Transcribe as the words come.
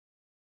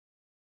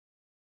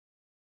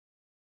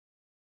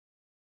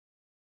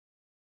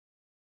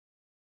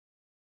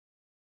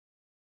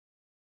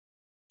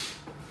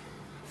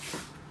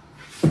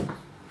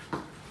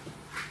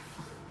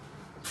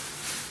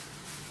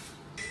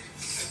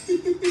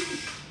So,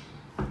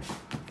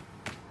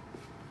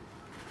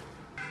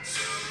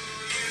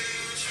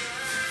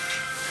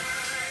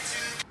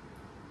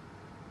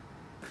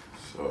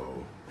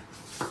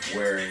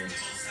 wearing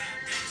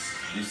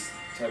these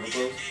type of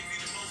clothes?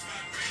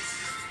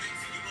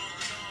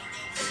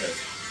 Okay,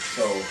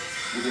 so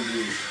we can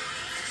do,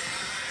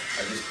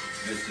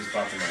 this just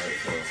popped in my head,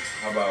 so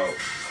how about,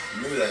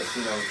 remember that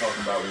scene I was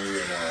talking about when we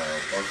were in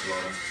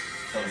Barcelona?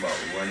 Talking about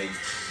running,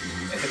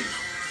 and,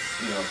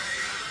 you know,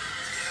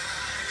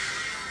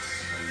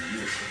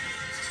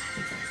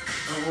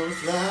 I wanna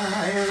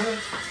fly up,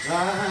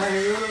 fly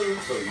up.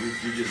 So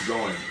you're just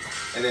going,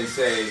 and then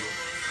say,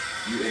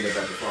 you end up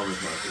at the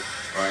farmer's market,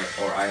 right?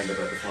 Or I end up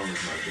at the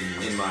farmer's market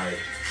in my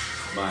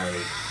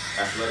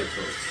athletic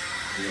clothes.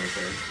 You know what I'm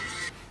saying?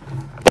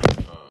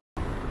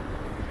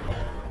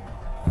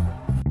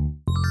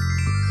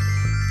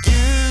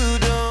 You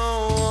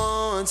don't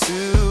want to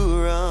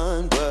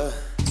run, but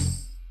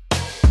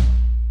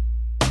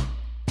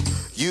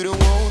you don't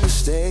want to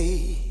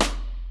stay.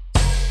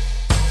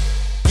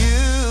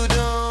 You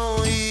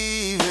don't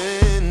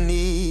even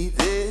need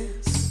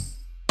this.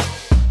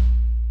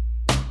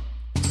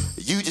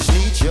 You just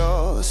need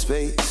your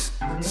space.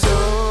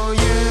 So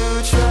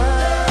you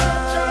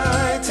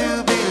try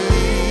to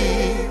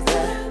believe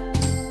that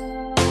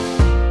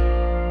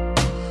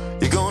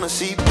you're gonna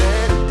see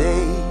better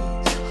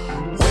days.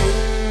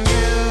 When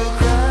you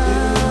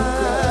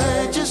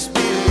cry, just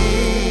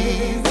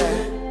believe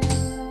that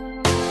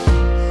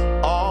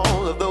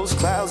all of those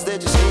clouds, they're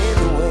just in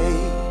the way.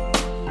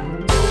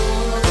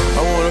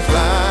 I wanna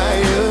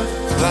fly up,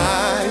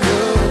 fly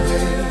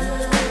away.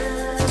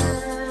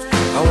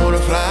 I wanna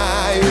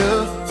fly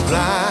up,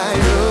 fly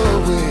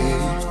away.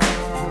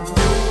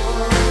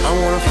 I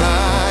wanna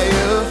fly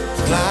up,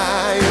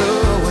 fly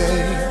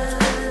away.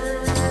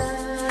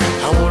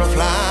 I wanna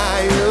fly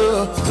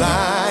up,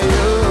 fly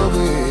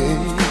away.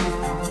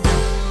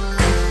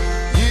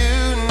 You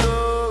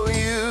know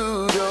you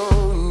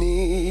don't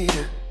need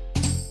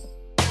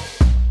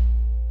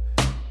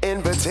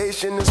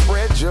invitation to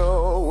spread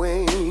your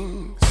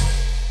wings.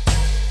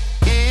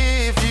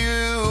 If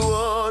you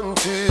want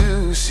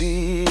to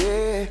see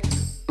it,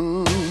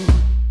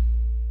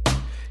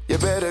 you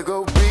better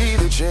go be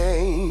the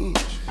change.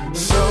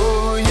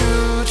 So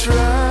you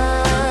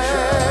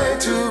try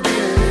to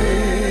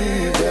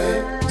believe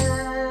that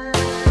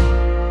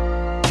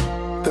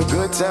the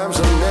good times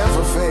will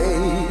never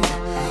fade.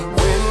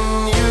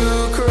 When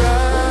you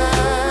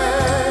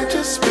cry,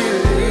 just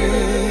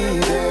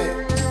believe that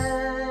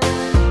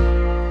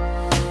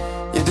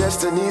your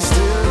destiny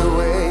still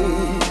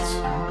awaits.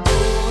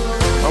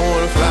 I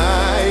wanna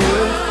fly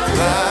up,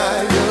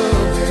 fly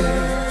away.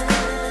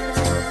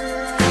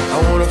 I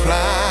wanna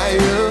fly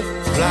up,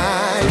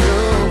 fly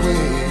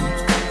away.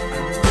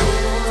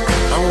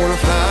 I wanna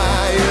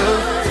fly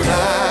up,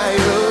 fly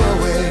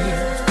away.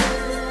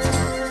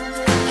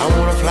 I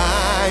wanna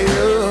fly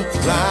up,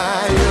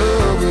 fly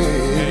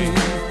away.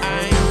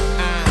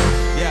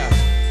 Yeah,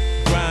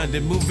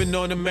 grinding, moving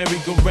on the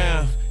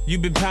merry-go-round.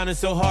 You've been pounding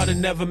so hard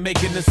and never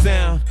making a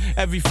sound.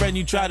 Every friend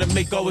you try to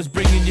make always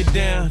bringing you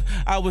down.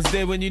 I was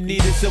there when you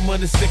needed someone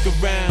to stick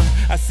around.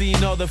 I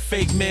seen all the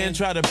fake men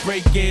try to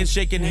break in,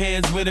 shaking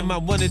hands with him. I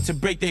wanted to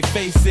break their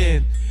face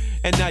in.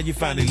 And now you're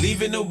finally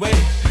leaving the way.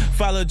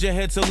 Followed your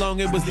head so long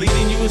it was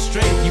leading you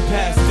astray. You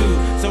passed through,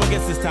 so I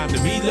guess it's time to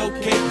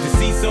relocate.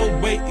 Decease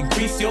old weight,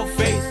 increase your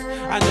faith.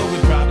 I know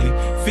it probably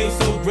feels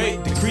so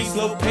great. Decrease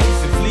low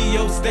pace and flee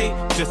your state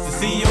just to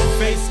see your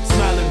face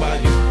smiling while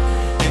you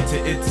enter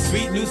into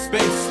sweet new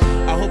space.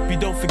 I hope you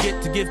don't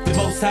forget to give the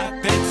most high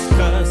thanks,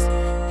 cause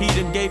he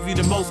done gave you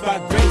the most by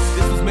grace.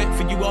 This was meant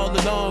for you all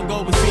along. Go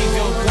and seize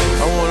your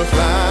place. I wanna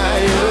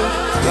fly up,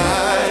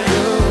 fly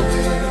away.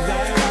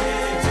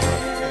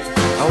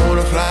 I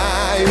wanna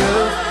fly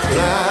up,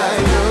 fly